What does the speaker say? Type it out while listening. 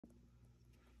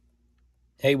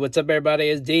Hey, what's up, everybody?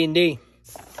 It's D&D.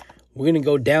 We're going to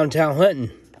go downtown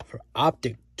hunting for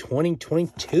Optic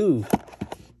 2022.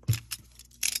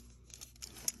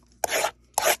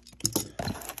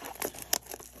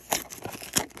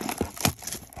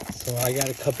 So I got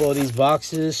a couple of these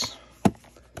boxes.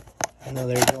 I know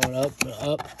they're going up and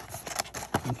up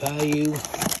in value.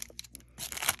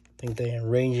 I think they're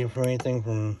ranging from anything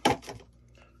from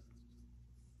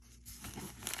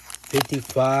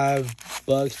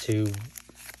 $55 to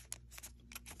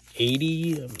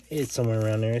 80. It's somewhere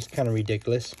around there. It's kind of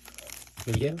ridiculous,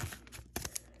 but yeah,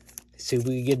 let's see if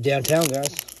we can get downtown,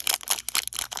 guys.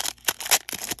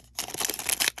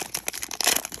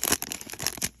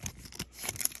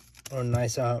 Oh,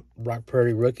 nice Rock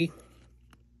Prairie rookie.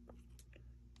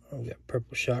 We got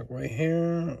purple shock right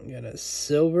here. We got a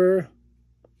silver.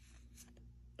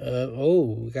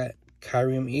 We got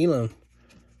Kyrium Elam,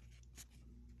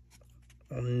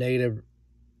 a negative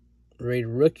rated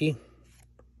rookie.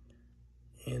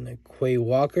 And a Quay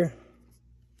Walker.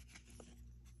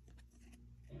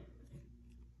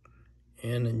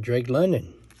 And a Drake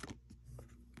London.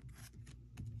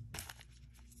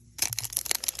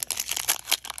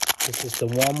 This is the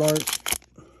Walmart.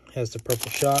 Has the purple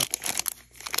shot.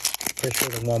 Pretty sure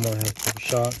the Walmart has purple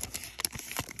shot.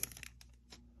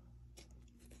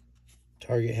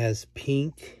 Target has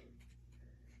pink.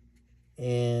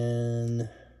 And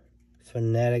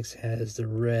Fanatics has the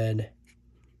red.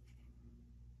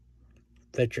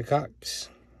 Fletcher Cox,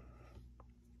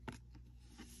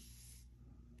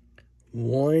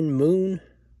 Warren Moon,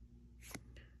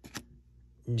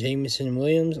 Jameson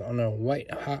Williams on a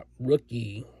white hot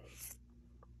rookie,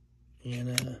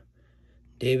 and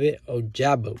David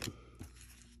Ojabo.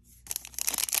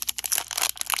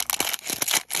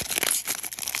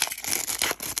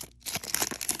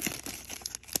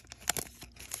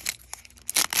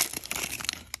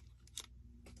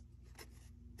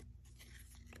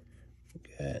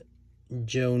 Got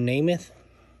Joe Namath,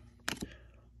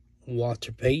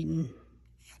 Walter Payton,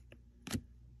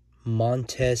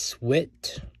 Montez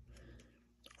Sweat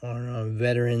on a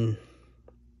veteran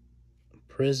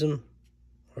prism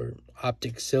or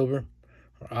optic silver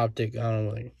or optic, I don't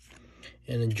know,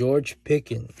 and a George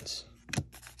Pickens.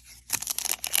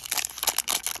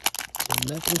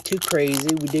 So nothing too crazy.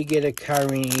 We did get a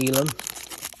Kyrium Elam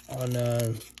on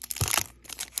a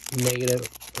negative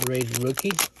rated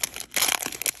rookie.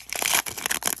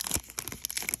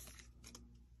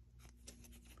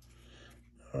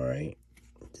 All right,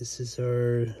 this is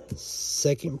our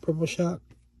second purple shock.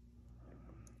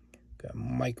 Got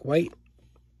Mike White,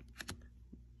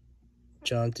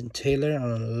 Jonathan Taylor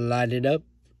on Light It Up,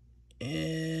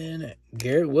 and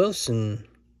Garrett Wilson.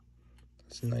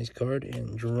 That's a nice card,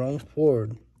 and Jerome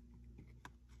Ford.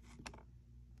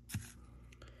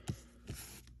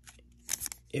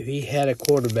 If he had a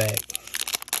quarterback,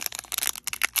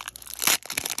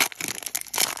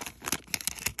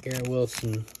 Garrett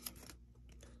Wilson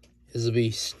is a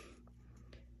beast.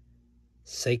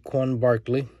 Saquon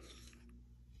Barkley,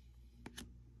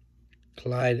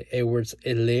 Clyde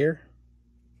Edwards-Helaire,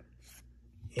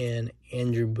 and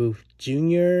Andrew Booth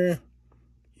Jr.,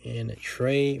 and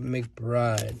Trey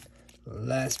McBride.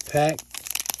 Last pack.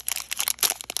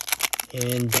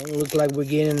 And don't look like we're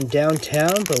getting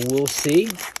downtown, but we'll see.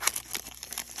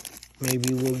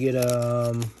 Maybe we'll get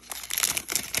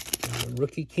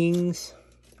Rookie Kings.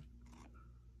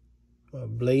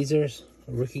 Blazers,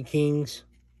 Rookie Kings.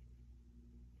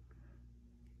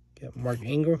 Got Mark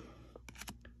Ingram,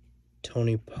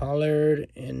 Tony Pollard,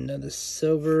 and another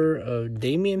silver of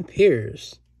Damian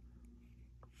Pierce,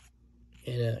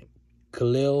 and a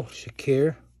Khalil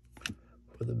Shakir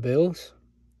for the Bills.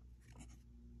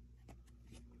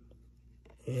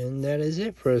 And that is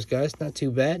it for us, guys. Not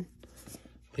too bad.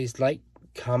 Please like,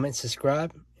 comment,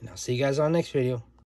 subscribe, and I'll see you guys on the next video.